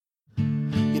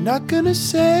You're not gonna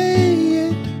say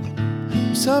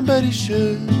it, somebody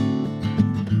should.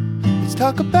 Let's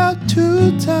talk about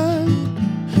two-time.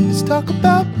 Let's talk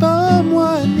about bum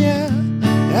one, yeah.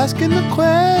 Asking the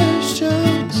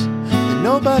questions that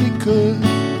nobody could.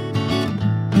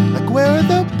 Like, where are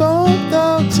the bone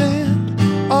thugs and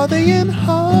are they in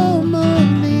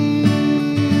harmony?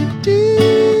 Do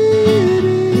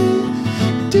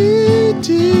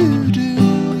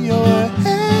you're a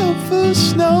helpful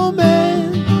snowman.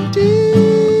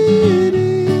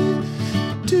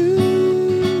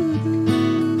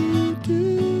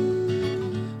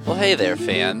 Well, hey there,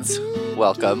 fans.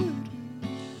 Welcome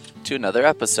to another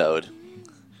episode.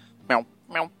 Meow,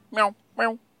 meow, meow,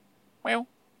 meow, meow,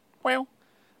 meow.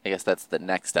 I guess that's the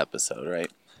next episode,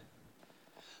 right?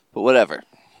 But whatever.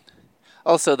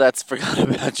 Also, that's Forgot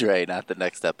About Dre, not the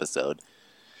next episode.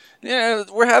 Yeah,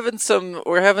 we're having some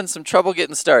trouble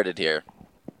getting started here.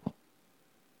 I'm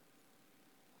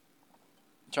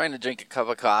trying to drink a cup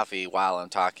of coffee while I'm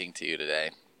talking to you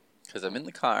today, because I'm in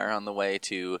the car on the way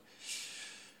to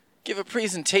give a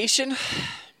presentation.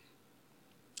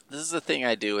 This is the thing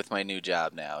I do with my new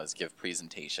job now, is give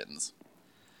presentations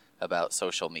about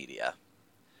social media.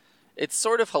 It's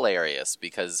sort of hilarious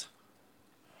because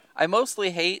I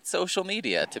mostly hate social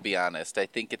media, to be honest. I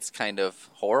think it's kind of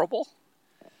horrible,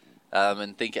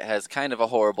 and think it has kind of a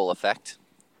horrible effect.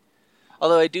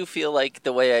 Although I do feel like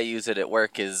the way I use it at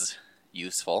work is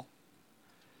useful.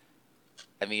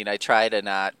 I mean, I try to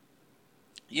not...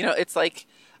 it's like,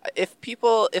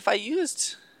 if I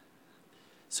used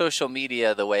social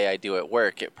media the way I do at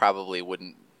work, it probably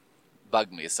wouldn't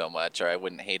bug me so much, or I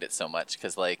wouldn't hate it so much,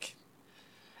 because, like,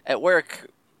 at work,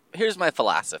 here's my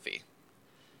philosophy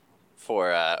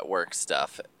for work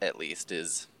stuff, at least,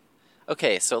 is...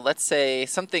 Okay, so let's say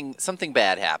something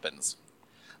bad happens.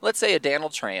 Let's say a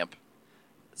Donald Trump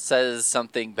says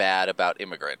something bad about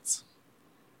immigrants.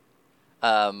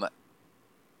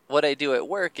 What I do at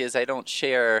work is I don't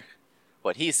share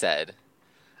what he said.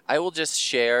 I will just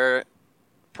share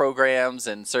programs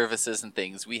and services and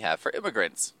things we have for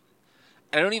immigrants.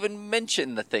 I don't even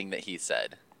mention the thing that he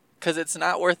said, because it's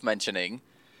not worth mentioning.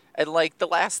 And, like, the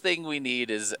last thing we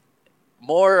need is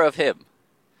more of him.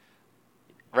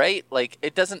 Right? Like,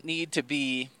 it doesn't need to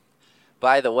be,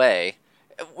 by the way,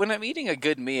 when I'm eating a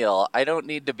good meal, I don't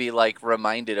need to be, like,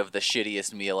 reminded of the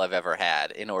shittiest meal I've ever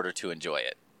had in order to enjoy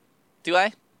it. Do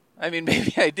I? I mean,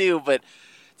 maybe I do, but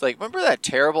it's like, remember that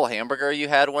terrible hamburger you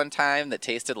had one time that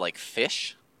tasted like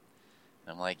fish?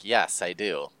 And I'm like, yes, I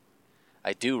do.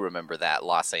 I do remember that,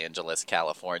 Los Angeles,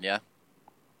 California.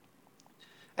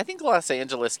 I think Los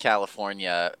Angeles,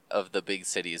 California, of the big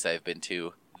cities I've been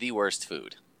to, the worst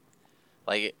food.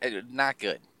 Like, not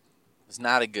good. It was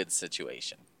not a good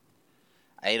situation.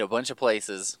 I ate a bunch of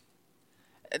places,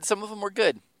 and some of them were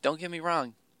good, don't get me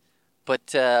wrong.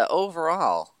 But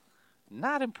overall,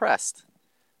 not impressed.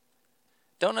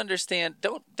 Don't understand,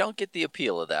 don't get the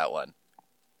appeal of that one.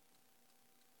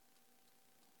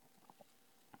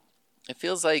 It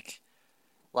feels like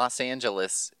Los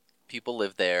Angeles, people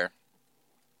live there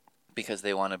because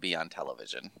they want to be on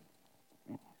television.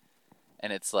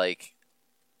 And it's like...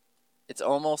 It's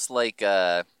almost like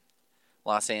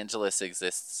Los Angeles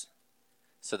exists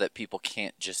so that people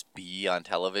can't just be on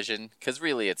television. Because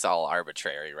really, it's all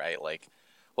arbitrary, right? Like,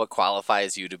 what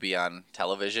qualifies you to be on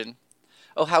television?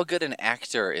 Oh, how good an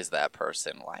actor is that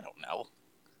person? Well, I don't know.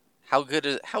 How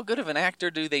good of an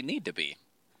actor do they need to be?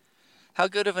 How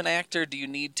good of an actor do you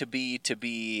need to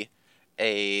be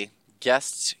a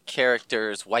guest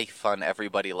character's wife on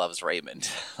Everybody Loves Raymond?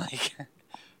 Like,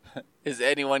 is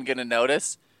anyone going to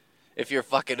notice? If you're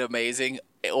fucking amazing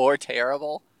or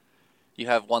terrible, you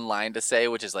have one line to say,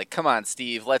 which is like, come on,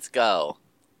 Steve, let's go.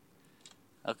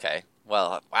 Okay,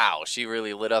 well, wow, she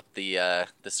really lit up the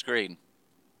screen.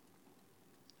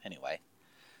 Anyway,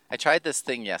 I tried this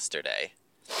thing yesterday.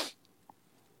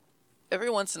 Every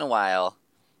once in a while,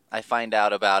 I find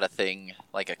out about a thing,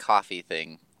 like a coffee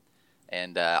thing,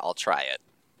 and I'll try it.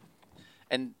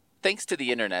 And thanks to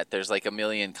the internet, there's like a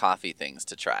million coffee things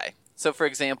to try. So, for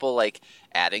example, like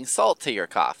adding salt to your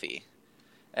coffee.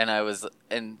 And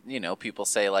people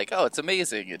say like, oh, it's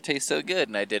amazing. It tastes so good.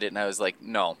 And I did it and I was like,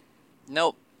 nope.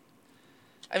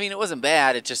 I mean, it wasn't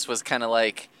bad. It just was kind of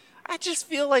like, I just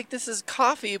feel like this is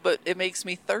coffee, but it makes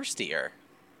me thirstier.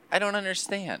 I don't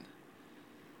understand.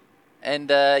 And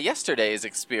yesterday's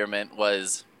experiment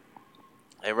was,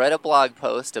 I read a blog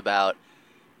post about,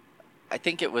 I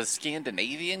think it was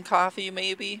Scandinavian coffee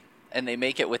maybe, and they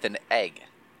make it with an egg.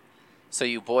 So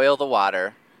you boil the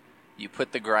water, you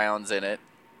put the grounds in it,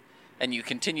 and you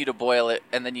continue to boil it,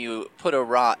 and then you put a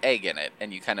raw egg in it,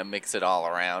 and you kind of mix it all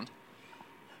around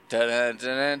dun,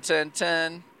 dun, dun,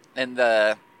 dun.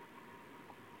 And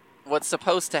what's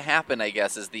supposed to happen, I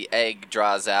guess, is the egg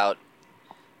draws out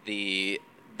the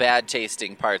bad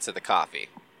tasting parts of the coffee,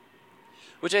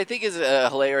 which I think is a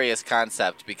hilarious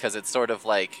concept because it's sort of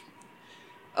like,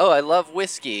 oh, I love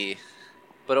whiskey,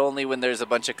 but only when there's a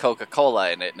bunch of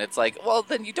Coca-Cola in it. And it's like, well,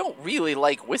 then you don't really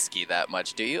like whiskey that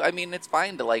much, do you? I mean, it's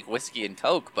fine to like whiskey and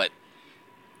Coke, but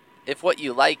if what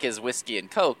you like is whiskey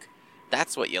and Coke,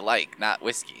 that's what you like, not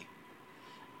whiskey.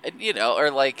 And, you know,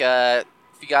 or like, if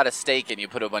you got a steak and you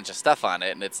put a bunch of stuff on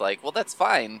it, and it's like, well, that's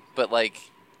fine, but like,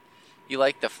 you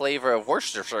like the flavor of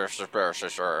Worcestershire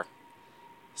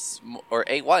or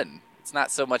A1. It's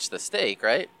not so much the steak,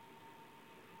 right?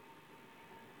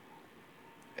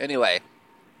 Anyway,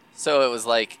 so it was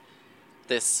like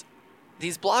these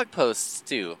blog posts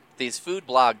too, these food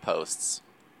blog posts.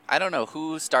 I don't know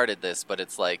who started this, but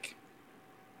it's like,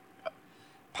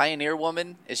 Pioneer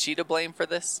Woman, is she to blame for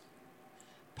this?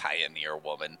 Pioneer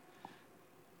Woman.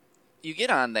 You get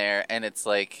on there and it's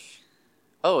like,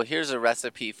 oh, here's a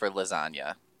recipe for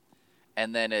lasagna.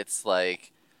 And then it's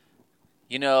like,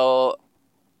 you know,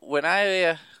 when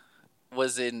I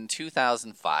was in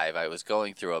 2005, I was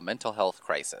going through a mental health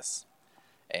crisis.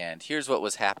 And here's what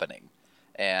was happening.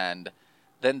 And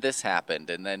then this happened.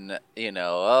 And then, you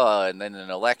know, and then an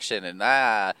election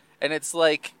and it's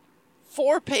like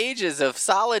 4 pages of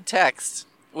solid text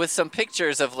with some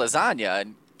pictures of lasagna.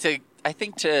 And I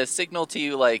think to signal to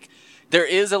you, like, there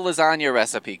is a lasagna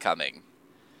recipe coming.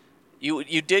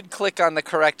 You did click on the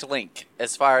correct link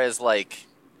as far as, like,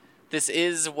 this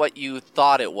is what you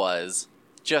thought it was,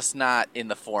 just not in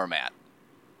the format.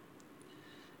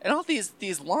 And all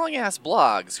these long-ass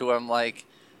blogs who I'm like,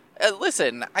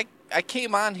 listen, I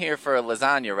came on here for a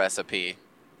lasagna recipe.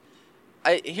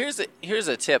 Here's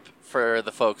a tip for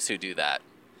the folks who do that.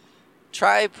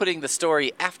 Try putting the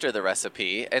story after the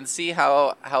recipe and see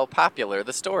how popular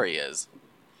the story is.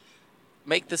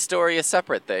 Make the story a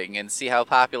separate thing and see how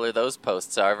popular those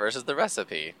posts are versus the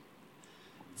recipe.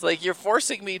 It's like you're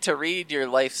forcing me to read your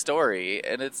life story,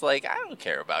 and it's like, I don't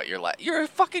care about your life. You're a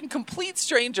fucking complete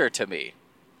stranger to me.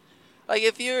 Like,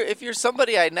 if you're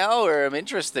somebody I know or am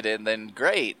interested in, then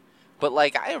great. But,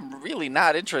 like, I am really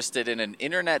not interested in an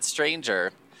internet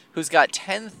stranger who's got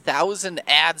 10,000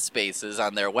 ad spaces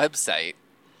on their website.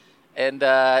 And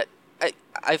I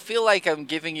feel like I'm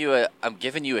giving you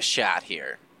a shot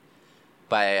here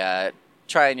by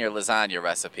trying your lasagna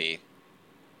recipe.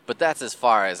 But that's as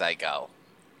far as I go.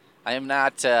 I am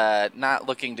not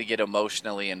looking to get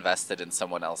emotionally invested in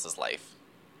someone else's life.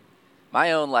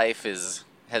 My own life has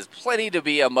plenty to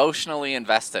be emotionally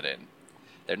invested in.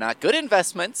 They're not good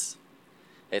investments.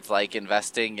 It's like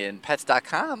investing in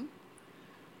Pets.com.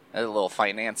 That's a little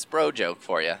finance bro joke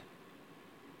for you.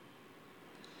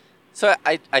 So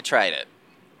I tried it,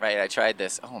 right? I tried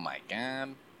this. Oh my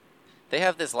god. They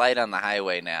have this light on the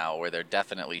highway now where there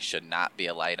definitely should not be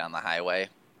a light on the highway.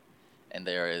 And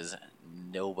there is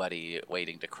nobody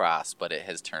waiting to cross, but it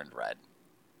has turned red.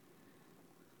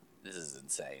 This is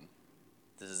insane.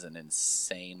 This is an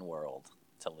insane world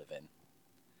to live in.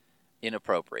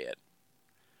 Inappropriate.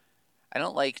 I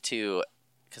don't like to,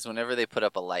 because whenever they put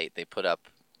up a light, they put up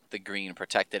the green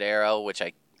protected arrow, which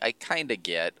I kind of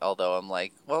get, although I'm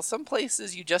like, well, some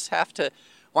places you just have to,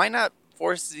 why not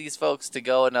force these folks to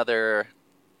go another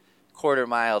quarter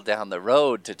mile down the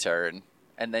road to turn,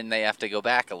 and then they have to go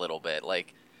back a little bit?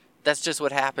 Like, that's just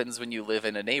what happens when you live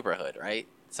in a neighborhood, right?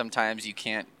 Sometimes you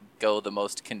can't go the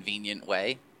most convenient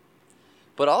way.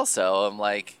 But also, I'm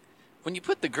like, when you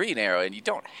put the green arrow in, you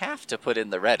don't have to put in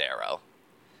the red arrow.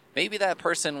 Maybe that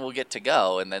person will get to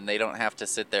go, and then they don't have to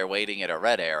sit there waiting at a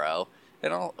red arrow.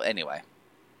 Anyway.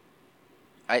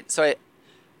 I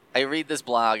read this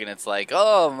blog, and it's like,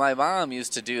 oh, my mom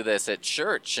used to do this at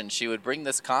church, and she would bring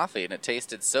this coffee, and it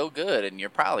tasted so good, and you're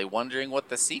probably wondering what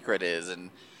the secret is,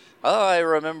 and, oh, I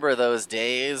remember those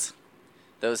days,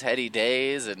 those heady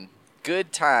days, and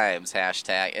good times,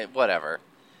 hashtag, whatever.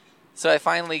 So I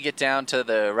finally get down to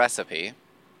the recipe.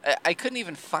 I couldn't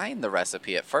even find the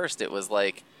recipe at first. It was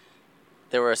like,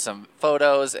 there were some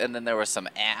photos, and then there were some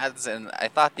ads, and I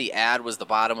thought the ad was the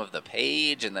bottom of the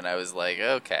page, and then I was like,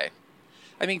 okay.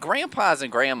 I mean, grandpas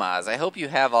and grandmas, I hope you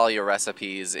have all your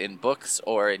recipes in books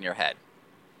or in your head.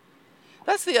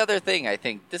 That's the other thing, I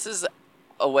think. This is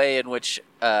a way in which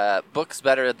books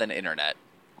better than internet,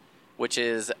 which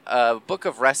is a book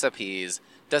of recipes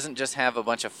doesn't just have a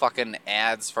bunch of fucking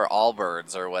ads for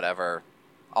Allbirds or whatever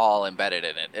all embedded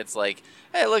in it. It's like,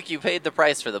 hey, look, you paid the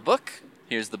price for the book.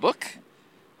 Here's the book.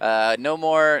 No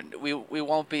more, we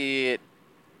won't be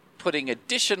putting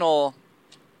additional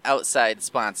outside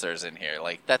sponsors in here.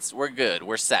 Like, we're good.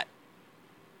 We're set.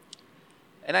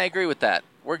 And I agree with that.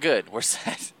 We're good. We're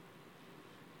set.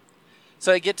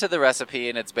 So I get to the recipe,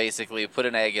 and it's basically put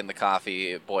an egg in the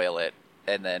coffee, boil it,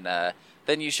 and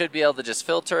then you should be able to just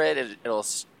filter it. It'll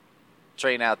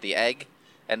strain out the egg,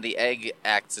 and the egg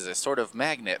acts as a sort of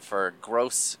magnet for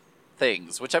gross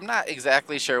things, which I'm not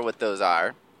exactly sure what those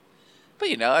are. But,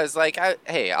 you know, I was like,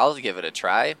 hey, I'll give it a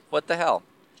try. What the hell?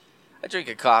 I drink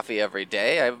a coffee every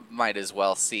day. I might as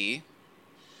well see.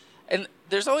 And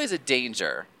there's always a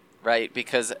danger, right?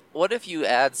 Because what if you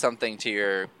add something to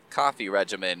your coffee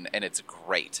regimen and it's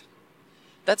great?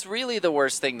 That's really the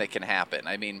worst thing that can happen.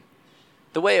 I mean,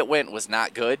 the way it went was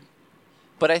not good.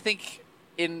 But I think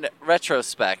in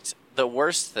retrospect, the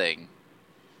worst thing,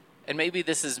 and maybe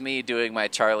this is me doing my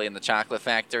Charlie and the Chocolate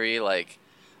Factory, like,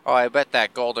 oh, I bet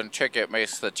that golden ticket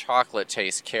makes the chocolate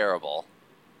taste terrible.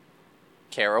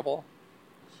 Terrible?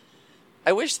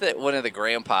 I wish that one of the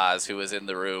grandpas who was in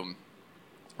the room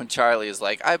when Charlie is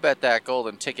like, I bet that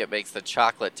golden ticket makes the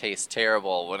chocolate taste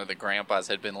terrible, one of the grandpas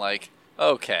had been like,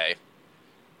 okay.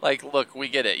 Like, look, we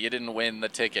get it. You didn't win the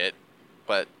ticket.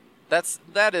 But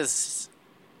that is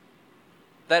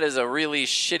a really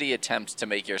shitty attempt to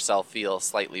make yourself feel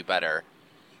slightly better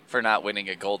for not winning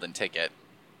a golden ticket.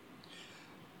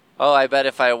 Oh, I bet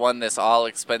if I won this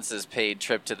all-expenses-paid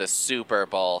trip to the Super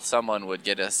Bowl, someone would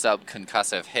get a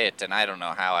subconcussive hit, and I don't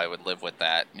know how I would live with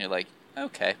that. And you're like,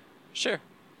 okay, sure.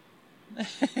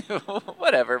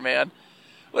 Whatever, man.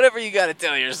 Whatever you gotta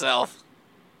tell yourself.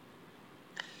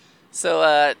 So,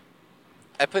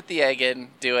 I put the egg in,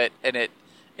 do it, and it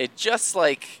just,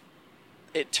 like,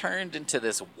 it turned into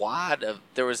this wad of,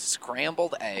 there was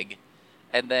scrambled egg,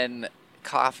 and then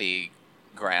coffee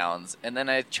grounds, and then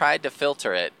I tried to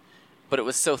filter it, but it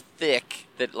was so thick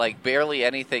that, like, barely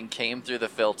anything came through the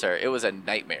filter. It was a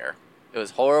nightmare. It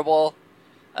was horrible.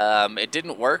 It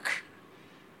didn't work.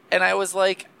 And I was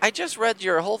like, I just read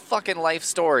your whole fucking life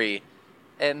story,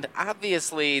 and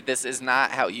obviously this is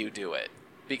not how you do it.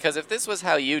 Because if this was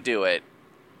how you do it,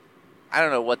 I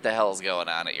don't know what the hell's going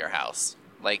on at your house.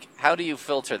 Like, how do you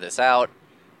filter this out?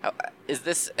 How, is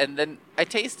this... And then I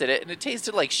tasted it, and it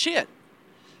tasted like shit.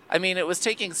 I mean, it was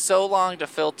taking so long to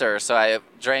filter, so I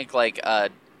drank, like,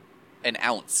 an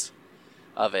ounce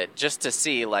of it just to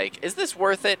see, like, is this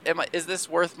worth it? Is this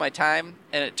worth my time?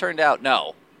 And it turned out,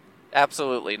 no.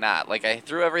 Absolutely not. Like, I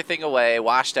threw everything away,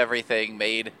 washed everything,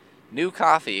 made new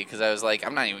coffee, because I was like,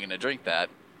 I'm not even going to drink that.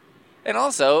 And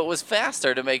also, it was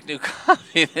faster to make new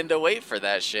coffee than to wait for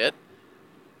that shit.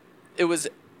 It was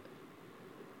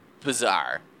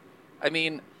bizarre. I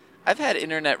mean, I've had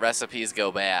internet recipes go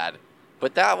bad,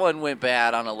 but that one went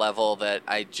bad on a level that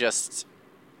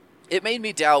it made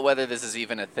me doubt whether this is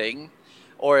even a thing,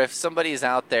 or if somebody's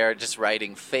out there just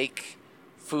writing fake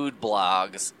food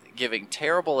blogs, giving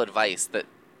terrible advice that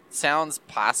sounds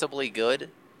possibly good,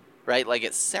 right? Like,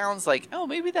 it sounds like, oh,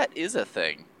 maybe that is a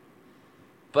thing.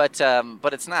 But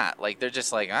it's not. Like, they're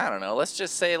just like, I don't know, let's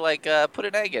just say, like, put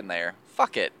an egg in there.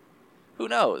 Fuck it. Who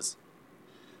knows?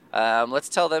 Let's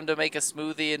tell them to make a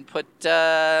smoothie and put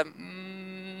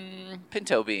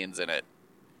pinto beans in it.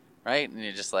 Right? And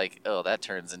you're just like, oh, that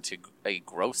turns into a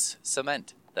gross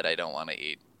cement that I don't want to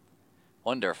eat.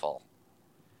 Wonderful.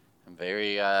 I'm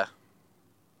very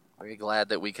glad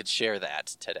that we could share that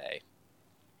today.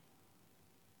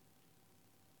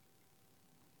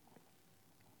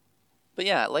 But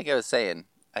yeah, like I was saying,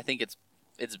 I think it's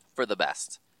for the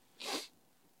best.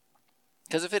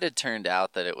 Because if it had turned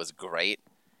out that it was great,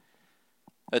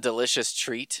 a delicious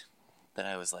treat, that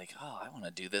I was like, oh, I want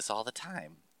to do this all the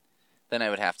time, then I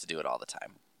would have to do it all the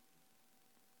time.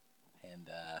 And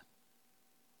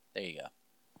there you go.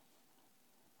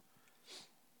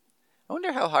 I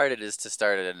wonder how hard it is to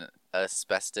start an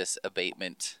asbestos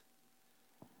abatement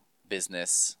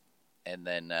business and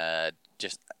then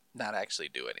just not actually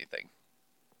do anything.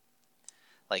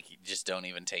 Like, you just don't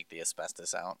even take the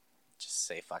asbestos out. Just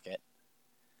say fuck it.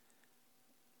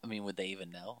 I mean, would they even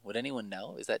know? Would anyone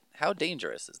know? How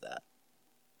dangerous is that?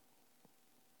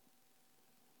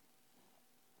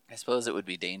 I suppose it would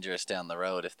be dangerous down the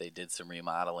road if they did some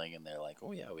remodeling and they're like,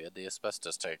 oh yeah, we had the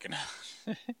asbestos taken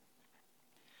out.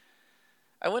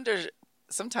 I wonder,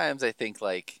 sometimes I think,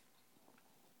 like,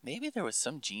 maybe there was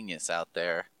some genius out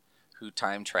there who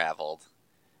time traveled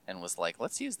and was like,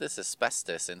 let's use this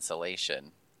asbestos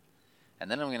insulation. And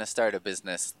then I'm going to start a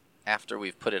business after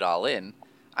we've put it all in.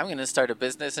 I'm going to start a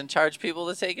business and charge people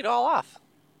to take it all off.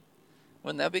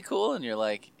 Wouldn't that be cool? And you're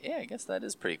like, yeah, I guess that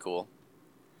is pretty cool.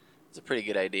 It's a pretty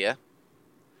good idea.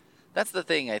 That's the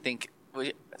thing, I think.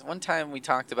 One time we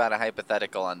talked about a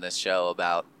hypothetical on this show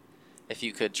about if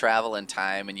you could travel in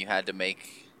time and you had to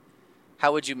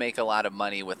how would you make a lot of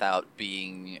money without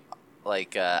being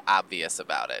like obvious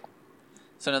about it.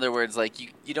 So in other words, like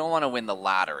you don't want to win the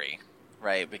lottery,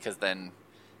 right? Because then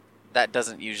that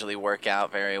doesn't usually work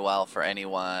out very well for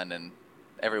anyone, and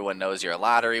everyone knows you're a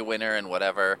lottery winner and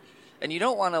whatever. And you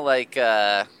don't want to like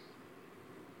I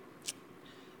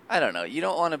don't know. You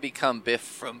don't want to become Biff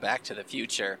from Back to the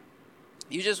Future.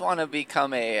 You just want to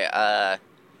become a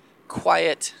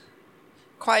quiet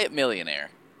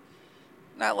millionaire.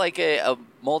 Not like a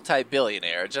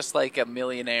multi-billionaire, just like a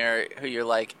millionaire who you're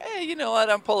like, hey, you know what?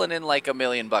 I'm pulling in like $1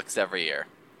 million every year.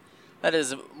 That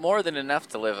is more than enough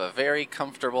to live a very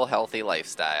comfortable, healthy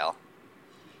lifestyle.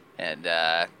 And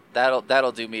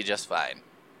that'll do me just fine.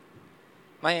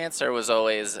 My answer was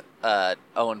always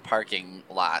own parking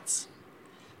lots.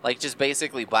 Like, just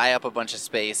basically buy up a bunch of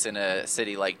space in a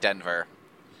city like Denver,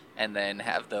 and then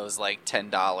have those, like,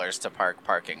 $10 to park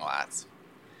parking lots.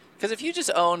 Because if you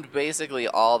just owned basically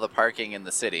all the parking in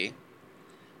the city,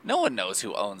 no one knows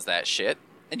who owns that shit,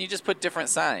 and you just put different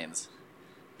signs.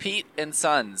 Pete and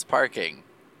Sons parking.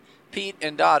 Pete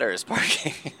and Daughters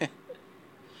parking.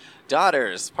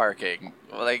 Daughters parking.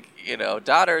 Like, you know,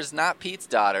 daughters, not Pete's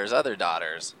daughters, other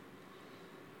daughters.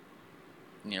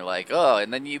 And you're like, oh,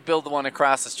 and then you build the one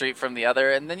across the street from the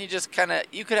other, and then you just kind of,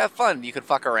 you could have fun. You could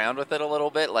fuck around with it a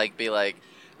little bit, like be like,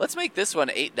 let's make this one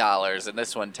 $8 and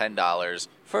this one $10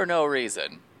 for no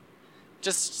reason.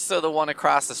 Just so the one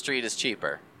across the street is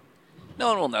cheaper. No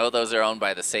one will know those are owned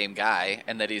by the same guy,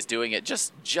 and that he's doing it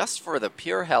just for the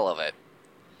pure hell of it.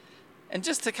 And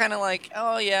just to kind of like,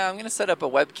 oh yeah, I'm going to set up a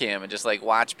webcam and just like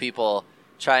watch people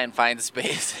try and find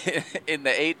space in the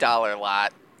 $8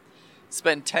 lot.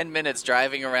 Spend 10 minutes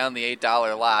driving around the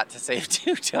 $8 lot to save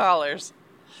 $2.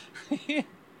 See,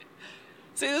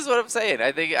 this is what I'm saying.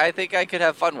 I think I could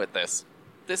have fun with this.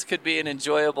 This could be an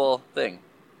enjoyable thing.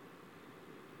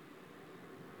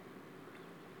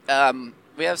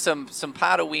 We have some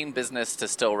Halloween business to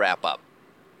still wrap up.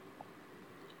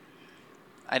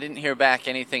 I didn't hear back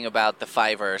anything about the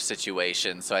Fiverr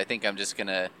situation, so I think I'm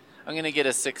gonna get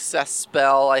a success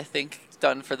spell, I think,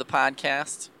 done for the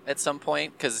podcast at some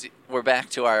point, because we're back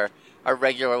to our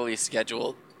regularly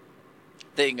scheduled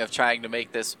thing of trying to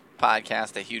make this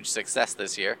podcast a huge success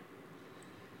this year,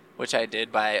 which I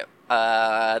did by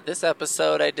this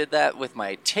episode. I did that with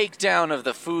my takedown of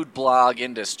the food blog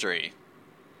industry,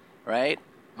 right?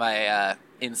 My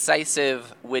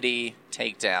incisive, witty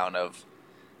takedown of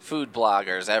food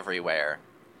bloggers everywhere.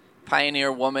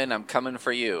 Pioneer Woman, I'm coming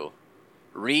for you.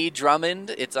 Ree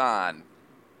Drummond, it's on.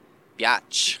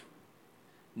 Biatch.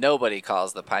 Nobody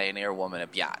calls the Pioneer Woman a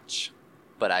biatch,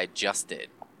 but I just did.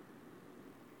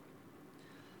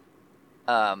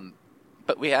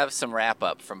 But we have some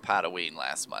wrap-up from Halloween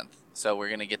last month, so we're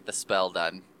going to get the spell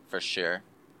done for sure.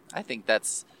 I think that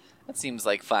seems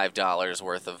like $5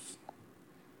 worth of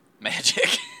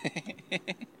magic.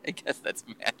 I guess that's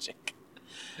magic.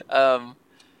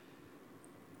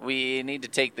 We need to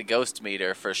take the ghost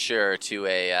meter for sure to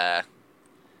a, oh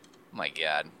my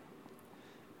god.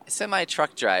 A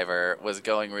semi-truck driver was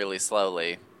going really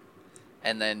slowly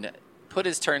and then put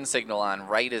his turn signal on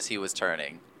right as he was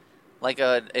turning. Like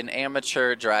an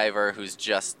amateur driver who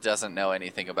just doesn't know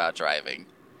anything about driving.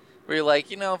 Where you're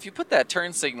like, if you put that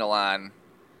turn signal on,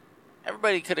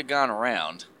 everybody could have gone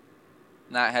around.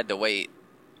 Not had to wait.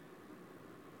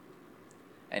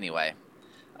 Anyway,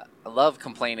 I love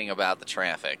complaining about the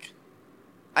traffic.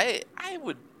 I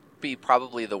would be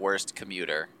probably the worst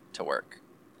commuter to work.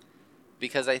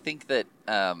 Because I think that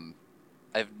I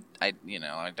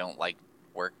don't like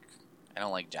work. I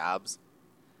don't like jobs.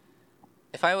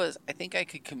 I think I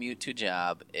could commute to a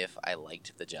job if I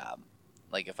liked the job.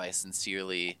 Like if I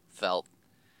sincerely felt,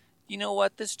 you know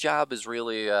what, this job is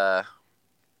really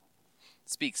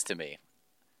speaks to me.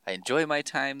 I enjoy my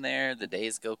time there. The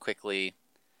days go quickly.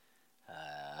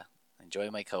 I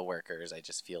enjoy my coworkers. I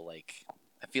feel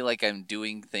like I'm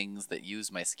doing things that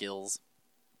use my skills.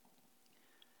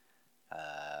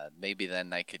 Maybe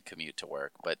then I could commute to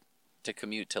work, but to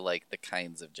commute to like the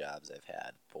kinds of jobs I've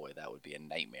had, boy, that would be a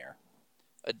nightmare.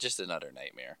 Just another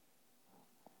nightmare.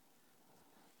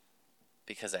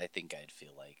 Because I think I'd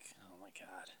feel like, oh my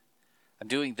god, I'm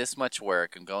doing this much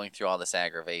work. I'm going through all this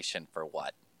aggravation for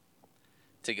what?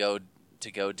 To go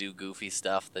do goofy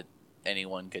stuff that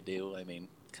anyone could do? I mean,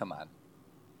 come on.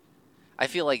 I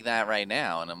feel like that right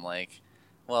now, and I'm like,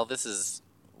 well, this is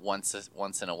once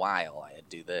in a while I'd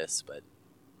do this, but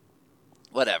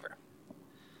whatever.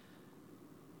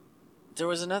 There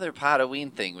was another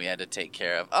Halloween thing we had to take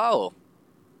care of. Oh,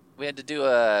 we had to do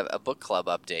a book club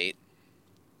update.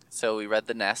 So we read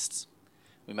The Nest.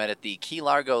 We met at the Key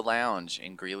Largo Lounge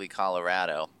in Greeley,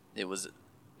 Colorado. It was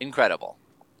incredible.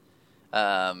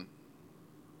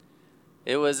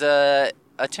 It was a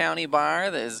towny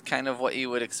bar that is kind of what you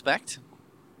would expect.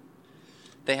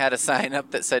 They had a sign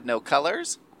up that said no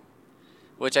colors,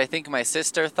 which I think my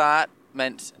sister thought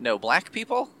meant no black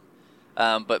people,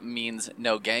 but means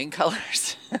no gang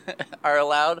colors are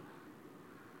allowed,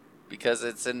 because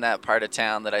it's in that part of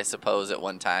town that I suppose at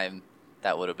one time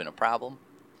that would have been a problem.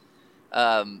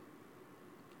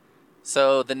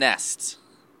 So The Nest,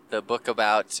 the book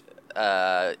about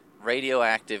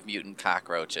radioactive mutant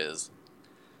cockroaches.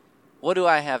 What do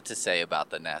I have to say about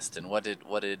The Nest, and what did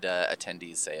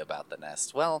attendees say about The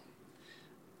Nest? Well,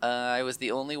 I was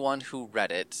the only one who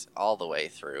read it all the way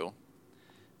through.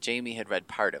 Jamie had read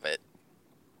part of it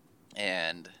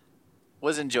and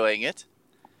was enjoying it.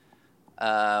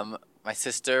 My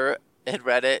sister had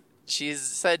read it. She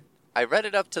said, I read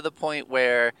it up to the point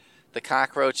where the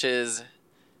cockroaches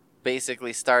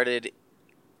basically started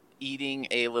eating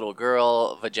a little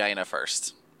girl vagina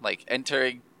first. Like,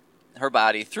 entering her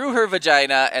body through her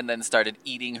vagina and then started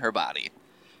eating her body.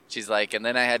 She's like, and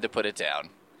then I had to put it down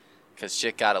because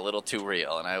shit got a little too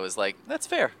real. And I was like, that's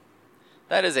fair.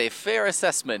 That is a fair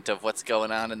assessment of what's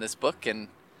going on in this book, and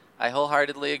I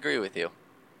wholeheartedly agree with you.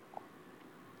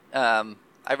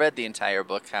 I read the entire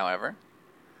book, however.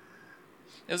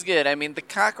 It was good. I mean, the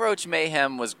cockroach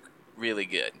mayhem was really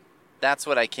good. That's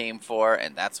what I came for,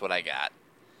 and that's what I got.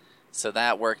 So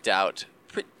that worked out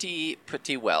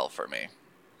pretty well for me.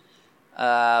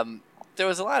 There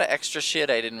was a lot of extra shit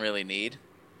I didn't really need,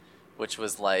 which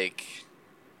was like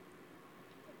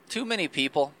too many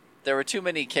people. There were too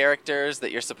many characters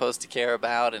that you're supposed to care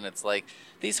about, and it's like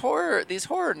these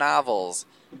horror novels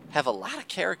have a lot of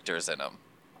characters in them.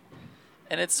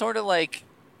 And it's sort of like,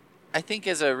 I think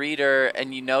as a reader,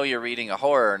 and you know you're reading a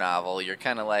horror novel, you're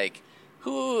kind of like,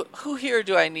 who here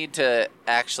do I need to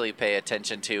actually pay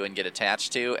attention to and get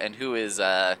attached to, and who is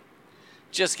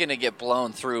just going to get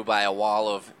blown through by a wall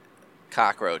of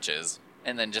cockroaches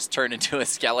and then just turn into a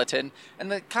skeleton?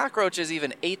 And the cockroaches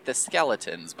even ate the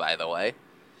skeletons, by the way.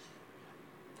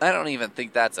 I don't even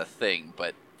think that's a thing,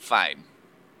 but fine.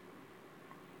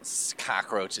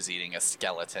 Cockroaches eating a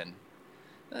skeleton.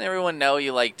 Doesn't everyone know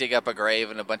you, like, dig up a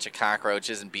grave and a bunch of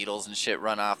cockroaches and beetles and shit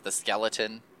run off the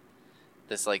skeleton?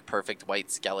 This, like, perfect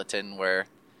white skeleton where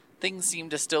things seem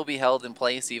to still be held in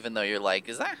place even though you're like,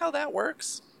 is that how that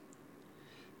works?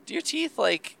 Do your teeth,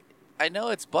 like, I know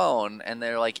it's bone and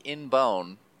they're, like, in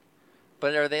bone,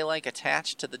 but are they, like,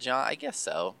 attached to the jaw? I guess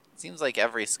so. It seems like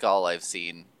every skull I've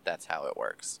seen, that's how it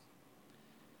works.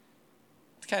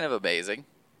 It's kind of amazing.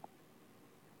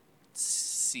 It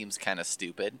seems kind of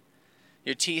stupid.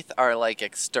 Your teeth are like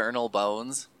external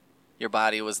bones. Your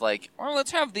body was like, well, let's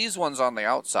have these ones on the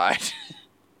outside.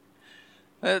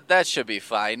 That should be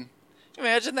fine.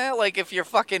 Imagine that, like, if your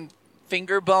fucking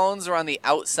finger bones were on the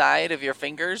outside of your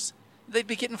fingers, they'd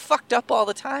be getting fucked up all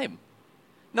the time.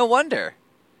 No wonder.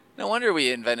 No wonder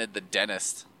we invented the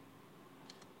dentist.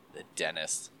 The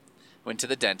dentist. Went to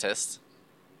the dentist.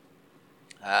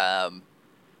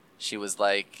 She was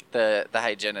like, the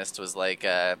hygienist was like,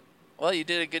 well, you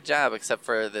did a good job except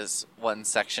for this one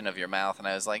section of your mouth. And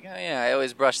I was like, oh yeah, I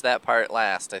always brush that part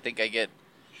last. I think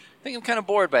I'm kind of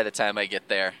bored by the time I get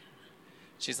there.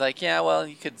 She's like, yeah, well,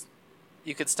 you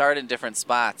could start in different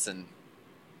spots and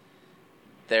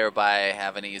thereby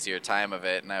have an easier time of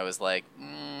it. And I was like,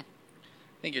 I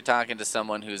think you're talking to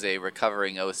someone who's a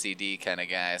recovering OCD kind of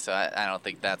guy, so I don't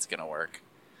think that's going to work.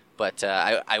 But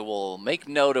I will make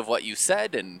note of what you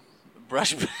said and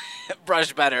brush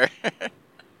better.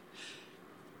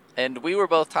 And we were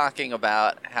both talking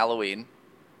about Halloween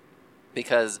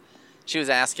because she was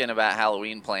asking about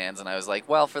Halloween plans, and I was like,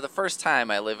 well, for the first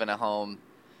time, I live in a home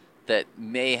that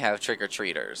may have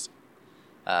trick-or-treaters,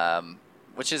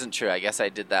 which isn't true. I guess I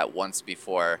did that once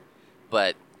before,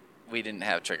 but we didn't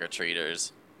have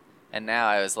trick-or-treaters. And now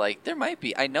I was like, there might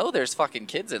be. I know there's fucking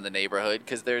kids in the neighborhood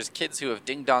because there's kids who have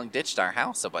ding-dong-ditched our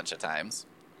house a bunch of times.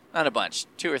 Not a bunch,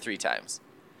 2 or 3 times.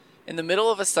 In the middle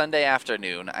of a Sunday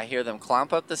afternoon, I hear them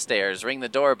clomp up the stairs, ring the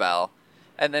doorbell,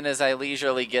 and then as I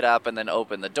leisurely get up and then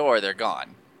open the door, they're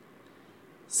gone.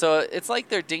 So it's like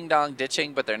they're ding-dong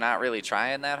ditching, but they're not really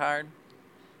trying that hard.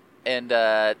 And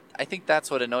I think that's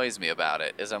what annoys me about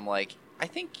it, is I'm like, I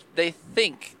think they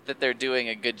think that they're doing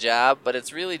a good job, but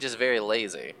it's really just very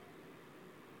lazy.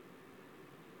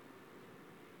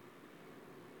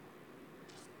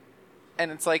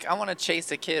 And it's like, I want to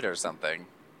chase a kid or something.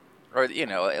 Or, you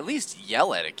know, at least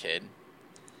yell at a kid.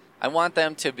 I want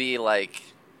them to be, like,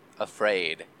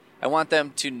 afraid. I want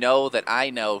them to know that I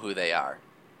know who they are.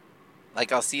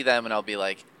 Like, I'll see them and I'll be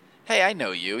like, hey, I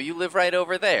know you. You live right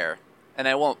over there. And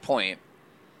I won't point,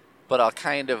 but I'll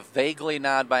kind of vaguely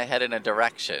nod my head in a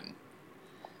direction.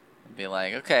 Be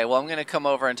like, okay, well, I'm going to come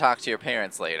over and talk to your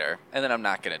parents later, and then I'm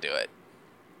not going to do it.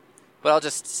 But I'll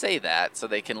just say that so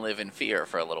they can live in fear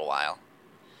for a little while.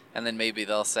 And then maybe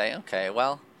they'll say, okay,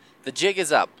 well, the jig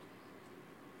is up.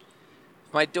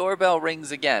 If my doorbell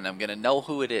rings again, I'm going to know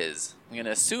who it is. I'm going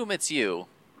to assume it's you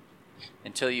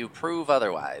until you prove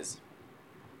otherwise.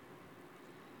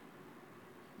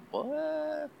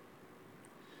 What?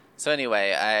 So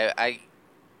anyway, I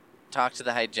talked to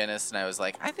the hygienist and I was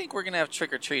like, I think we're going to have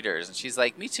trick-or-treaters. And she's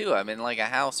like, me too. I'm in like a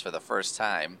house for the first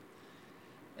time.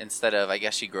 Instead of, I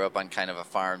guess she grew up on kind of a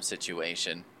farm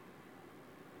situation.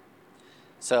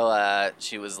 So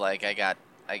she was like, I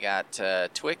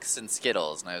got Twix and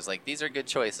Skittles. And I was like, these are good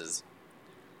choices.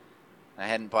 I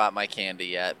hadn't bought my candy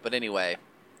yet. But anyway,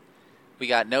 we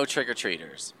got no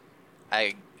trick-or-treaters.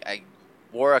 I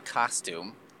wore a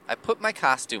costume. I put my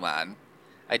costume on.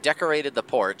 I decorated the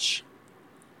porch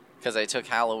because I took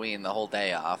Halloween the whole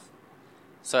day off.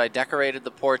 So I decorated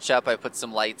the porch up. I put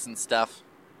some lights and stuff.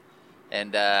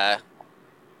 And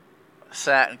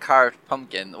sat and carved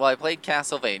pumpkin. Well, I played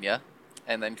Castlevania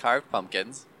and then carved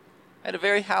pumpkins. I had a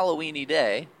very Halloween-y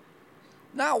day.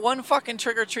 Not one fucking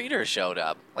trick-or-treater showed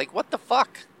up. Like, what the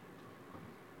fuck?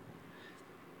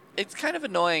 It's kind of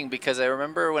annoying because I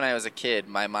remember when I was a kid,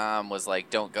 my mom was like,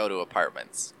 don't go to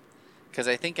apartments. Because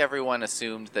I think everyone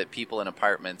assumed that people in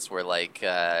apartments were like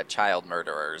child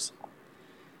murderers.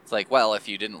 It's like, well, if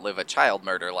you didn't live a child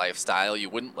murder lifestyle, you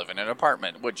wouldn't live in an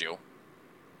apartment, would you?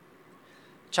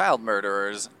 Child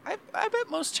murderers, I bet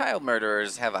most child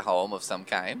murderers have a home of some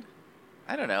kind.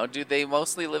 I don't know, do they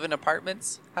mostly live in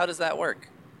apartments? How does that work?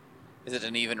 Is it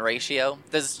an even ratio?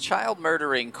 Does child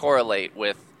murdering correlate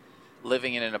with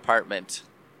living in an apartment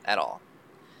at all?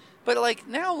 But like,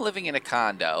 now I'm living in a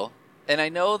condo, and I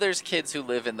know there's kids who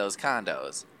live in those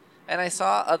condos. And I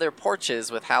saw other porches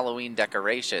with Halloween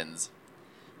decorations,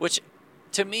 which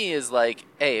to me is like,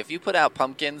 hey, if you put out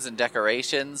pumpkins and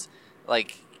decorations,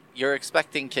 like, you're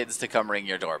expecting kids to come ring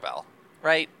your doorbell,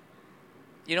 right?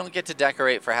 You don't get to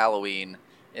decorate for Halloween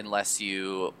unless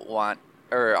you want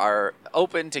or are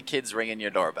open to kids ringing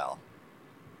your doorbell.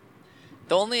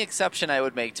 The only exception I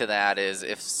would make to that is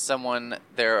if someone,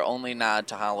 their only nod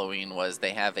to Halloween was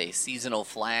they have a seasonal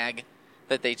flag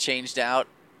that they changed out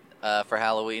for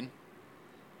Halloween.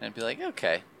 And I'd be like,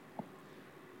 okay,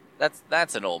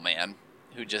 that's an old man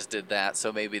who just did that,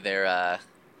 so maybe they're...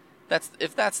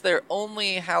 if that's their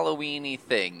only Halloween-y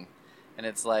thing, and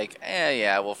it's like,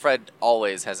 yeah, well, Fred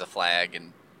always has a flag,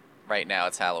 and right now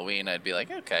it's Halloween, I'd be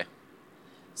like, okay.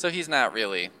 So he's not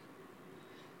really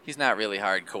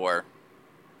hardcore.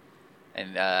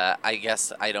 And I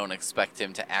guess I don't expect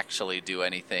him to actually do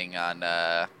anything on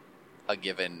a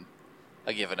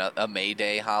May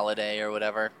Day holiday or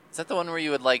whatever. Is that the one where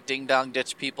you would, like, ding-dong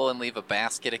ditch people and leave a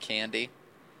basket of candy?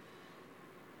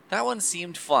 That one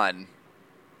seemed fun.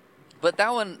 But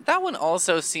that one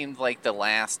also seemed like the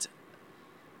last,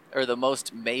 or the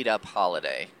most made-up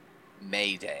holiday,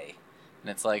 May Day. And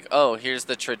it's like, oh, here's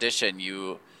the tradition.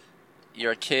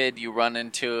 You're a kid, you run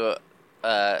into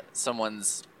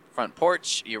someone's front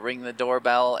porch, you ring the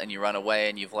doorbell, and you run away,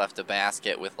 and you've left a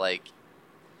basket with, like,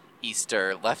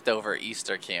 leftover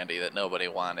Easter candy that nobody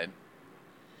wanted.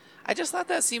 I just thought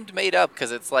that seemed made up,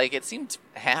 because it's like, it seemed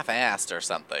half-assed or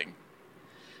something.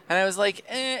 And I was like,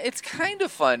 it's kind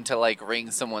of fun to, like,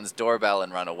 ring someone's doorbell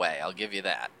and run away. I'll give you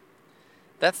that.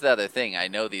 That's the other thing. I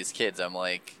know these kids. I'm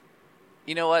like,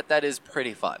 you know what? That is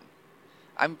pretty fun.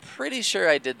 I'm pretty sure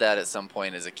I did that at some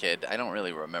point as a kid. I don't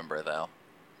really remember, though.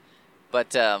 But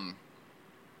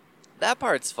that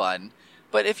part's fun.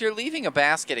 But if you're leaving a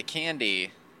basket of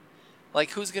candy,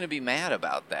 like, who's going to be mad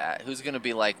about that? Who's going to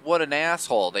be like, what an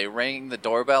asshole. They rang the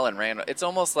doorbell and ran. It's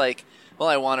almost like, well,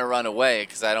 I want to run away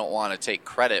because I don't want to take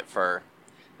credit for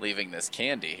leaving this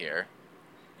candy here.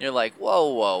 You're like,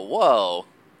 whoa.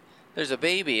 There's a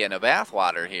baby and a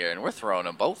bathwater here, and we're throwing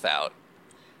them both out.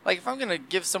 Like, if I'm going to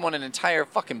give someone an entire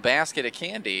fucking basket of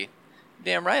candy,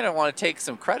 damn right I want to take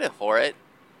some credit for it.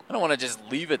 I don't want to just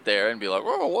leave it there and be like,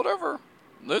 oh, whatever.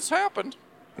 This happened.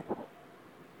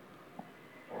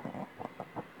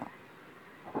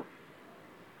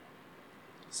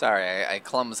 Sorry, I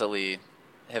clumsily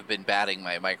have been batting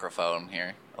my microphone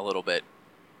here a little bit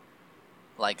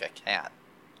like a cat.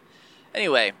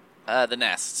 Anyway, The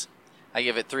Nest. I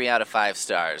give it 3 out of 5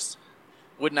 stars.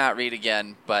 Would not read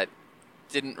again, but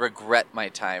didn't regret my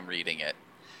time reading it.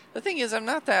 The thing is, I'm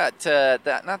not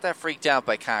that freaked out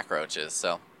by cockroaches,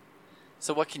 so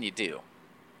what can you do,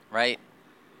 right?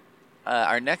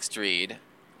 Our next read,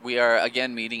 we are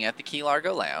again meeting at the Key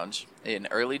Largo Lounge in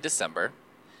early December.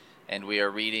 And we are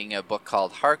reading a book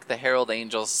called Hark the Herald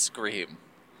Angels Scream.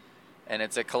 And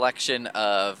it's a collection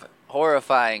of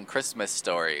horrifying Christmas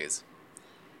stories.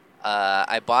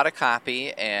 I bought a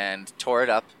copy and tore it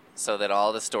up so that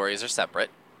all the stories are separate.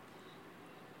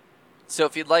 So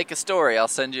if you'd like a story, I'll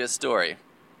send you a story.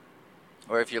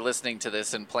 Or if you're listening to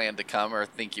this and plan to come or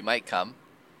think you might come,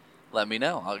 let me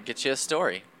know. I'll get you a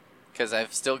story. Because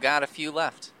I've still got a few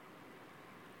left.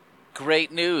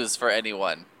 Great news for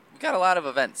anyone. We've got a lot of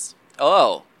events.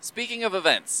 Oh, speaking of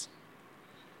events.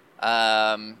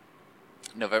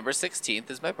 November 16th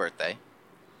is my birthday.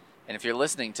 And if you're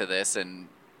listening to this and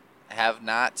have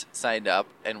not signed up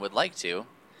and would like to,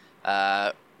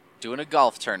 doing a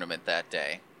golf tournament that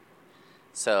day.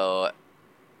 So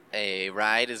a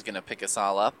ride is going to pick us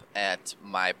all up at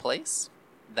my place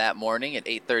that morning at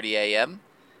 8:30 a.m.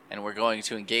 And we're going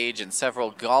to engage in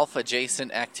several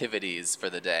golf-adjacent activities for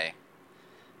the day.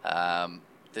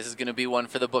 This is going to be one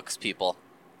for the books, people.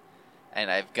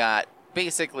 And I've got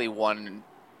basically 1,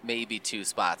 maybe 2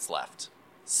 spots left.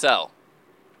 So,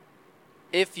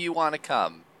 if you want to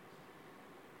come,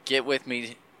 get with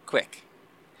me quick.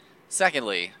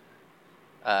 Secondly,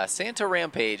 Santa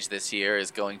Rampage this year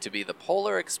is going to be the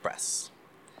Polar Express.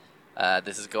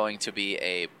 This is going to be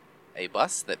a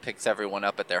bus that picks everyone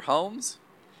up at their homes,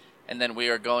 and then we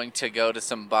are going to go to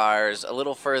some bars a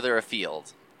little further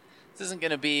afield. This isn't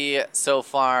going to be so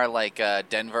far like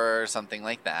Denver or something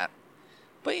like that.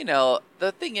 But, you know,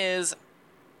 the thing is,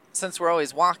 since we're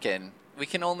always walking, we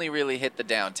can only really hit the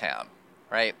downtown,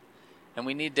 right? And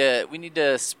we need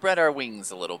to spread our wings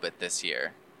a little bit this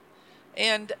year.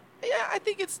 And yeah, I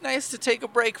think it's nice to take a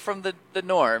break from the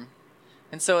norm.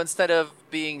 And so instead of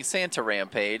being Santa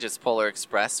Rampage, it's Polar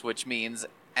Express, which means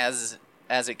as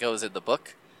it goes in the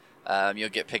book, you'll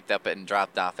get picked up and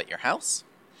dropped off at your house.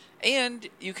 And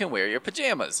you can wear your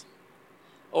pajamas.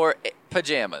 Or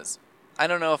pajamas. I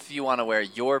don't know if you want to wear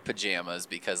your pajamas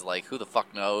because, like, who the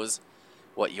fuck knows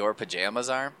what your pajamas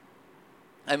are?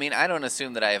 I mean, I don't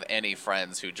assume that I have any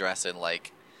friends who dress in,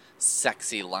 like,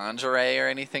 sexy lingerie or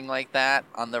anything like that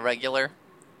on the regular,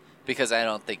 because I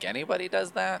don't think anybody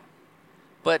does that.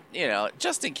 But, you know,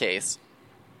 just in case.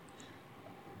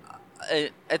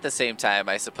 At the same time,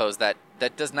 I suppose that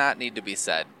does not need to be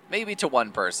said. Maybe to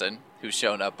one person who's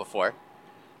shown up before.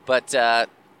 But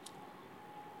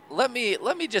let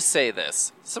me just say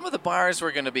this. Some of the bars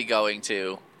we're going to be going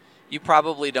to, you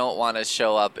probably don't want to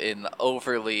show up in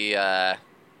overly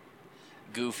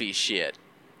goofy shit.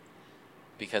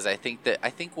 Because I think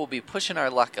we'll be pushing our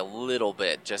luck a little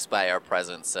bit just by our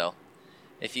presence. So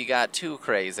if you got too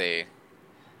crazy,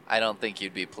 I don't think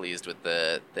you'd be pleased with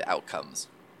the outcomes.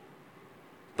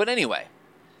 But anyway,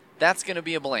 that's going to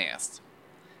be a blast.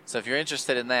 So if you're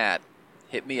interested in that,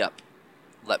 hit me up.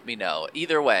 Let me know.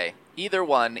 Either way. Either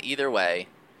one. Either way.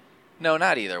 No,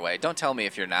 not either way. Don't tell me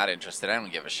if you're not interested. I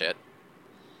don't give a shit.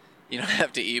 You don't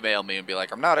have to email me and be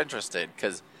like, I'm not interested.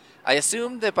 Because I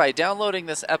assume that by downloading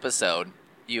this episode,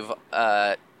 you've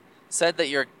said that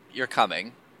you're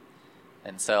coming.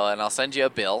 And I'll send you a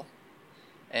bill.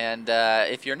 And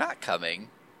if you're not coming,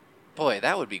 boy,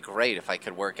 that would be great if I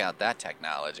could work out that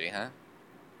technology, huh?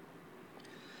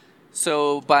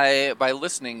 So by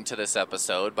listening to this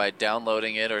episode, by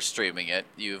downloading it or streaming it,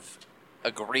 you've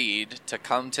agreed to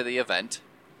come to the event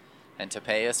and to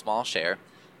pay a small share.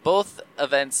 Both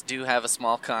events do have a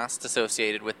small cost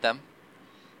associated with them.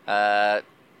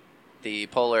 The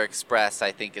Polar Express,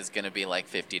 I think, is going to be like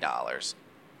 $50.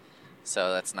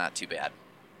 So that's not too bad.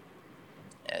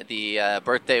 The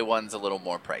birthday one's a little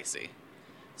more pricey.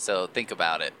 So think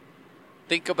about it.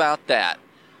 Think about that.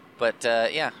 But,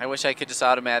 yeah, I wish I could just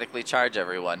automatically charge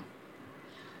everyone.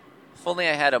 If only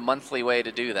I had a monthly way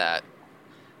to do that.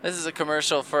 This is a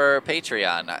commercial for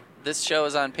Patreon. This show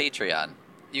is on Patreon.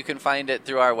 You can find it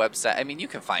through our website. I mean, you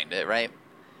can find it, right?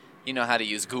 You know how to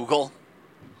use Google.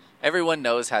 Everyone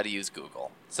knows how to use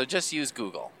Google. So just use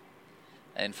Google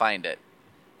and find it.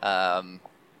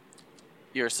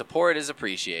 Your support is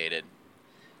appreciated.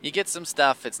 You get some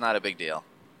stuff, it's not a big deal.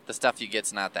 The stuff you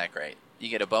get's not that great. You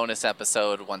get a bonus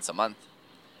episode once a month.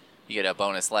 You get a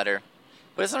bonus letter.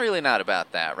 But it's really not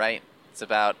about that, right? It's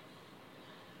about...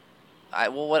 I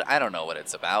don't know what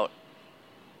it's about.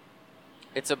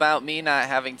 It's about me not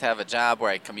having to have a job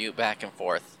where I commute back and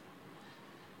forth.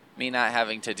 Me not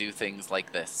having to do things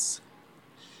like this.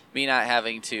 Me not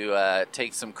having to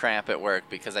take some crap at work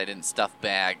because I didn't stuff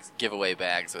giveaway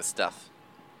bags with stuff.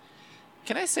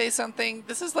 Can I say something?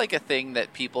 This is like a thing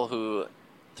that people who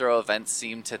throw events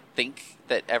seem to think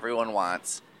that everyone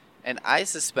wants, and I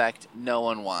suspect no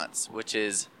one wants, which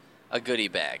is a goodie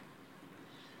bag.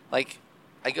 Like,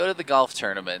 I go to the golf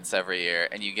tournaments every year,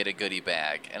 and you get a goodie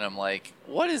bag, and I'm like,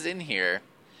 what is in here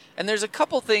And there's a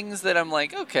couple things that I'm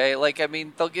like, okay, like, I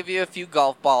mean, they'll give you a few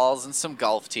golf balls and some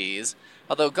golf tees.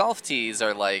 Although golf tees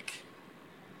are like,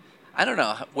 I don't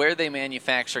know where they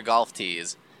manufacture golf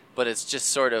tees, but it's just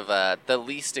sort of the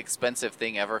least expensive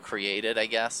thing ever created, I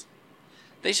guess.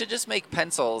 They should just make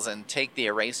pencils and take the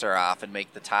eraser off and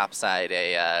make the top side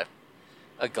a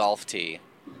golf tee.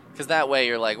 Because that way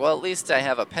you're like, well, at least I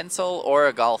have a pencil or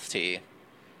a golf tee.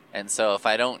 And so if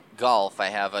I don't golf, I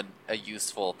have a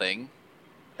useful thing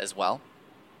as well.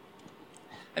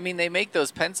 I mean, they make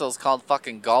those pencils called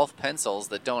fucking golf pencils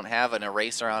that don't have an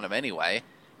eraser on them anyway.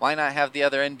 Why not have the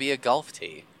other end be a golf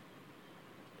tee?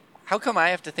 How come I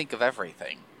have to think of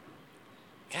everything?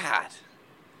 God,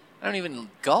 I don't even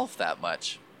golf that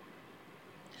much.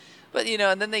 But, you know,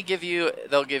 and then they'll give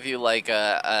you like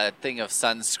a thing of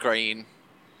sunscreen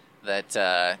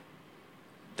that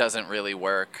doesn't really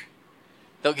work.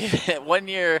 They'll give it, one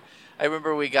year, I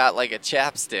remember we got like a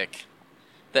chapstick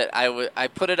that I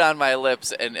put it on my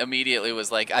lips and immediately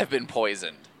was like, I've been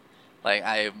poisoned. Like,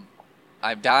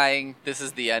 I'm dying. This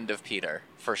is the end of Peter,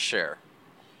 for sure.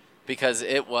 Because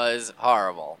it was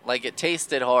horrible. Like, it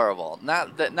tasted horrible.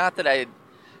 Not that I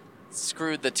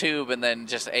screwed the tube and then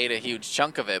just ate a huge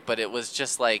chunk of it, but it was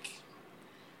just like,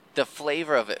 the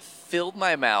flavor of it filled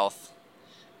my mouth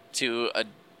to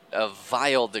a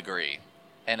vile degree.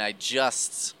 And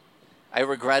I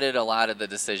regretted a lot of the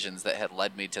decisions that had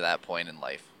led me to that point in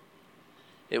life.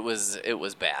 It was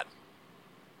bad.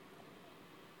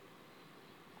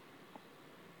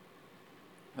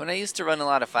 When I used to run a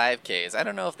lot of 5Ks, I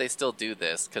don't know if they still do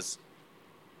this, because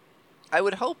I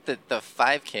would hope that the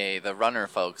 5K, the runner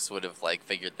folks would have like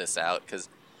figured this out, because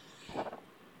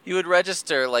you would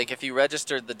register, like if you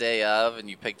registered the day of and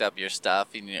you picked up your stuff,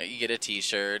 you know, you get a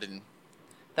t-shirt, and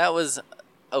that was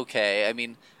okay. I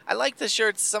mean, I like the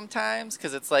shirts sometimes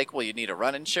because it's like, well, you need a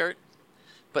running shirt.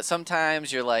 But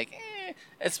sometimes you're like,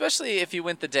 especially if you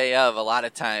went the day of, a lot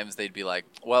of times they'd be like,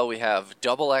 well, we have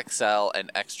double XL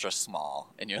and extra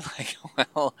small. And you're like,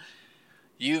 well,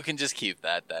 you can just keep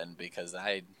that then because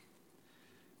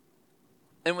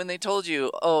And when they told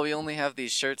you, oh, we only have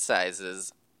these shirt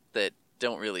sizes that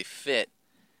don't really fit,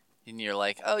 and you're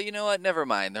like, oh, you know what, never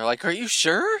mind. They're like, are you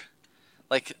sure?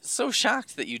 Like, so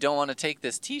shocked that you don't want to take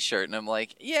this t-shirt. And I'm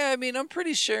like, yeah, I mean, I'm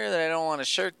pretty sure that I don't want a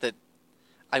shirt that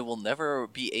I will never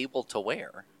be able to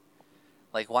wear.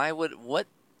 Like,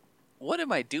 what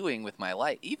am I doing with my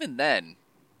life? Even then,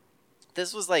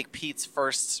 this was like Pete's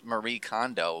first Marie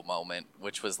Kondo moment,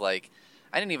 which was like,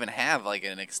 I didn't even have like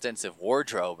an extensive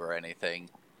wardrobe or anything.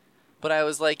 But I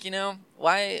was like, you know,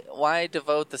 why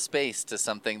devote the space to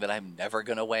something that I'm never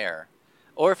going to wear?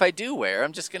 Or if I do wear,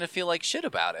 I'm just going to feel like shit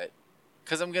about it.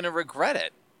 Because I'm going to regret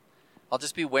it. I'll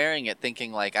just be wearing it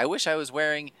thinking like, I wish I was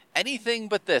wearing anything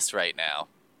but this right now.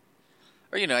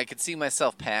 Or, you know, I could see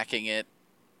myself packing it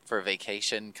for a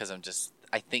vacation because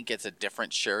I think it's a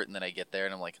different shirt, and then I get there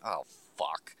and I'm like, oh,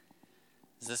 fuck.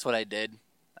 Is this what I did?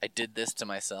 I did this to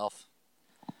myself.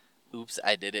 Oops,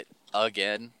 I did it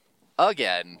again.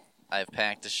 Again, I've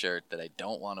packed a shirt that I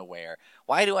don't want to wear.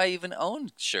 Why do I even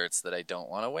own shirts that I don't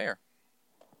want to wear?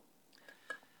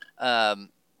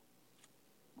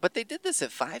 But they did this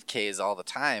at 5Ks all the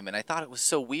time, and I thought it was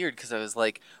so weird because I was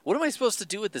like, what am I supposed to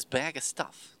do with this bag of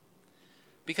stuff?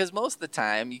 Because most of the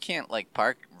time, you can't, like,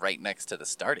 park right next to the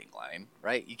starting line,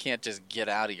 right? You can't just get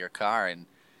out of your car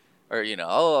or, you know,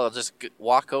 I'll just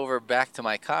walk over back to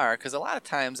my car, because a lot of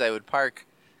times I would park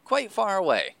quite far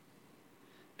away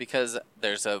because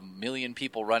there's a million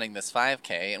people running this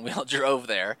 5K, and we all drove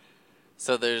there,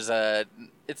 so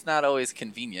it's not always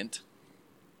convenient.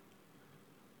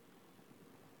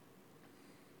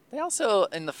 They also,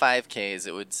 in the 5Ks,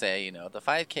 it would say, you know, the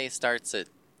 5K starts at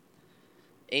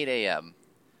 8 a.m.,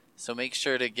 so make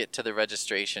sure to get to the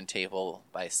registration table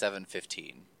by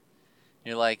 7:15.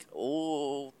 You're like,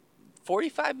 oh,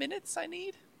 45 minutes I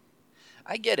need?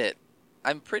 I get it.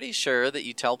 I'm pretty sure that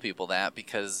you tell people that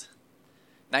because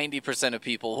 90% of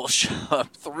people will show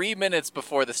up 3 minutes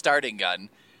before the starting gun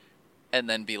and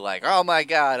then be like, oh my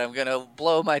god, I'm going to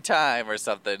blow my time or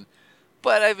something.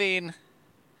 But, I mean,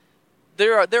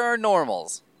 there are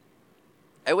normals.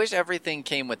 I wish everything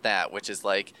came with that, which is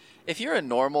like, if you're a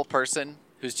normal person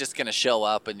who's just going to show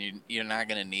up and you're not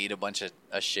going to need a bunch of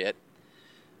shit,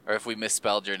 or if we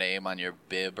misspelled your name on your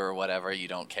bib or whatever, you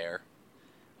don't care.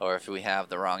 Or if we have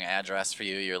the wrong address for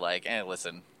you, you're like,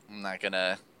 listen, I'm not going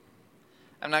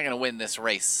to win this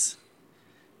race.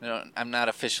 You know, I'm not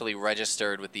officially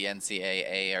registered with the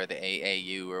NCAA or the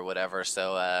AAU or whatever,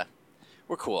 so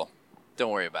we're cool.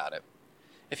 Don't worry about it.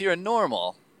 If you're a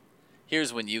normal,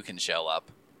 here's when you can show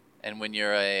up. And when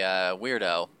you're a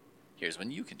weirdo, here's when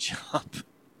you can show up.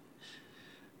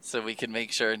 so we can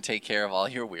make sure and take care of all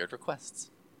your weird requests.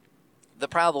 The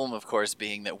problem, of course,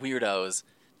 being that weirdos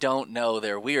don't know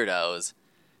they're weirdos,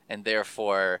 and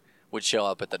therefore would show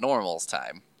up at the normals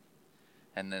time.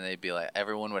 And then they'd be like,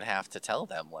 everyone would have to tell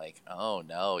them, like, oh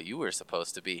no, you were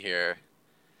supposed to be here.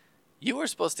 You were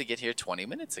supposed to get here 20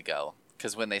 minutes ago.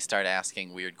 Because when they start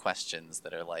asking weird questions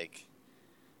that are like,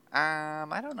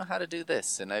 I don't know how to do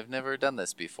this, and I've never done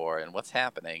this before, and what's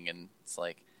happening? And it's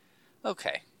like,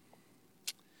 okay.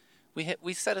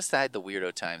 We set aside the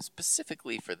weirdo time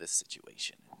specifically for this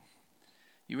situation.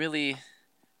 We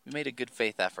made a good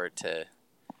faith effort to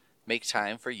make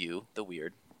time for you, the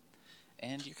weird,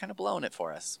 and you're kind of blowing it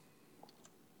for us.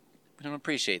 We don't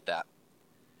appreciate that.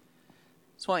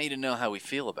 Just want you to know how we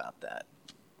feel about that.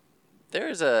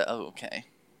 There's a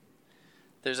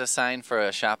sign for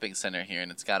a shopping center here,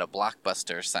 and it's got a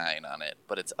Blockbuster sign on it,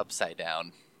 but it's upside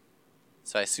down.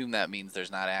 So I assume that means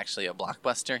there's not actually a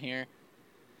Blockbuster here.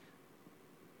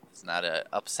 It's not a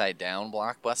upside down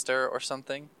Blockbuster or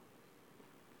something.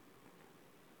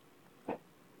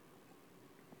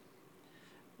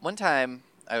 One time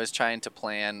I was trying to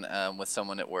plan with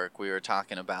someone at work. We were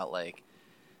talking about, like,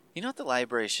 you know what the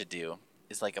library should do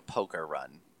is like a poker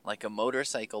run, like a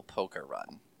motorcycle poker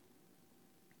run.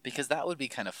 Because that would be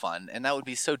kind of fun, and that would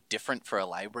be so different for a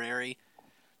library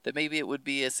that maybe it would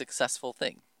be a successful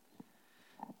thing.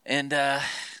 And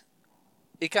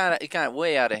it got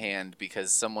way out of hand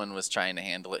because someone was trying to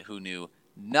handle it who knew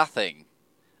nothing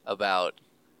about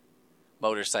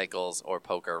motorcycles or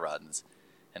poker runs,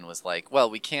 and was like, well,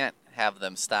 we can't have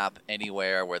them stop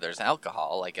anywhere where there's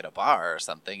alcohol, like at a bar or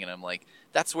something. And I'm like,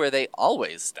 that's where they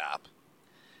always stop.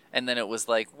 And then it was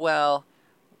like, well,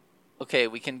 okay,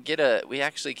 we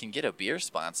actually can get a beer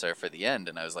sponsor for the end.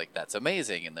 And I was like, that's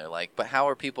amazing. And they're like, but how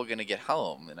are people going to get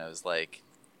home? And I was like,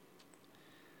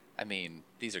 I mean,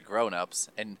 these are grown-ups.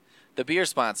 And the beer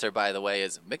sponsor, by the way,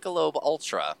 is Michelob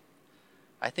Ultra.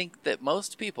 I think that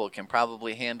most people can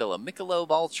probably handle a Michelob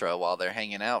Ultra while they're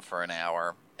hanging out for an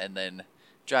hour and then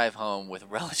drive home with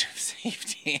relative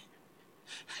safety.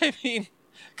 I mean,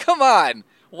 come on.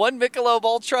 One Michelob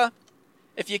Ultra?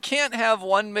 If you can't have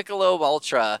one Michelob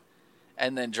Ultra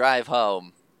and then drive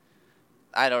home,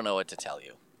 I don't know what to tell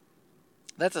you.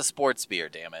 That's a sports beer,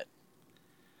 damn it.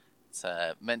 It's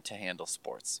meant to handle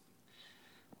sports.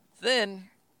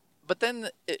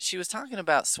 She was talking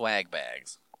about swag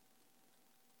bags.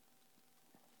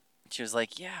 She was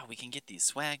like, yeah, we can get these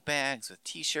swag bags with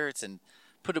t-shirts and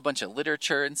put a bunch of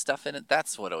literature and stuff in it.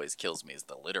 That's what always kills me is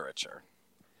the literature.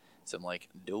 So I'm like,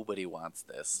 nobody wants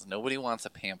this. Nobody wants a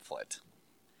pamphlet.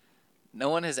 No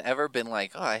one has ever been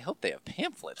like, oh, I hope they have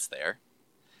pamphlets there.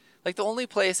 Like, the only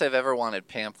place I've ever wanted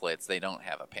pamphlets, they don't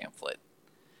have a pamphlet.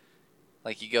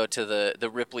 Like, you go to the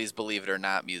Ripley's Believe It or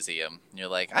Not Museum, and you're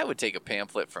like, I would take a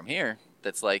pamphlet from here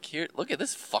that's like, here, look at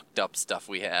this fucked up stuff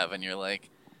we have. And you're like,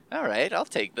 all right, I'll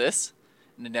take this.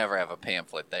 And they never have a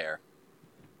pamphlet there.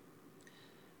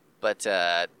 But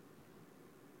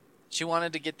she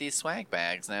wanted to get these swag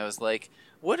bags, and I was like,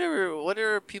 what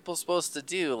are people supposed to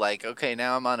do? Like, okay,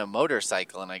 now I'm on a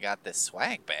motorcycle and I got this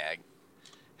swag bag.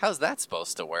 How's that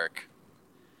supposed to work?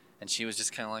 And she was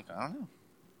just kind of like, I don't know.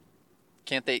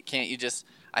 Can't you just,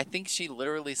 I think she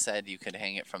literally said you could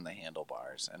hang it from the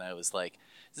handlebars. And I was like,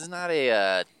 this is not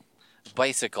a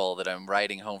bicycle that I'm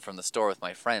riding home from the store with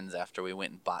my friends after we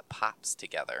went and bought Pops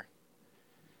together.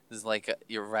 This is like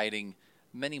you're riding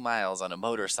many miles on a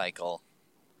motorcycle.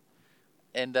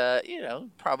 And,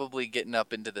 probably getting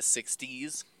up into the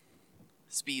 60s,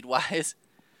 speed-wise.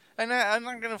 And I'm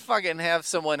not going to fucking have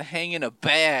someone hanging a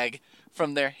bag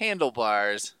from their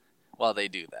handlebars while they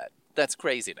do that. That's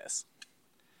craziness.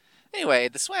 Anyway,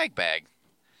 the swag bag.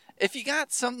 If you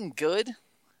got something good,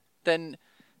 then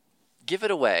give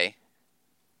it away.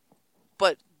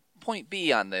 But point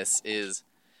B on this is,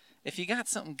 if you got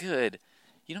something good,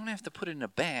 you don't have to put it in a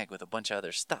bag with a bunch of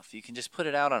other stuff. You can just put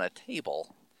it out on a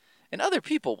table. And other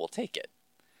people will take it.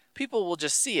 People will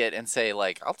just see it and say,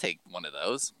 like, I'll take one of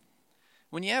those.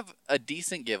 When you have a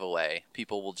decent giveaway,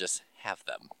 people will just have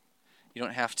them. You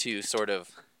don't have to sort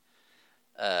of,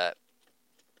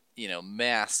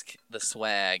 mask the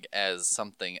swag as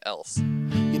something else.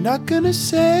 You're not gonna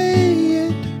say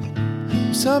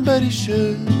it, somebody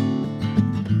should.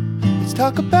 Let's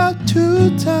talk about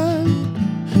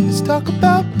two-time. Let's talk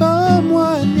about bum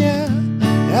one, yeah.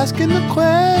 Asking the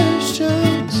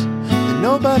questions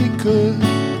nobody could.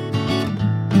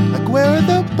 Like, where are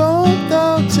the bone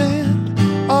dogs and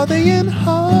are they in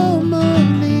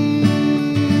harmony?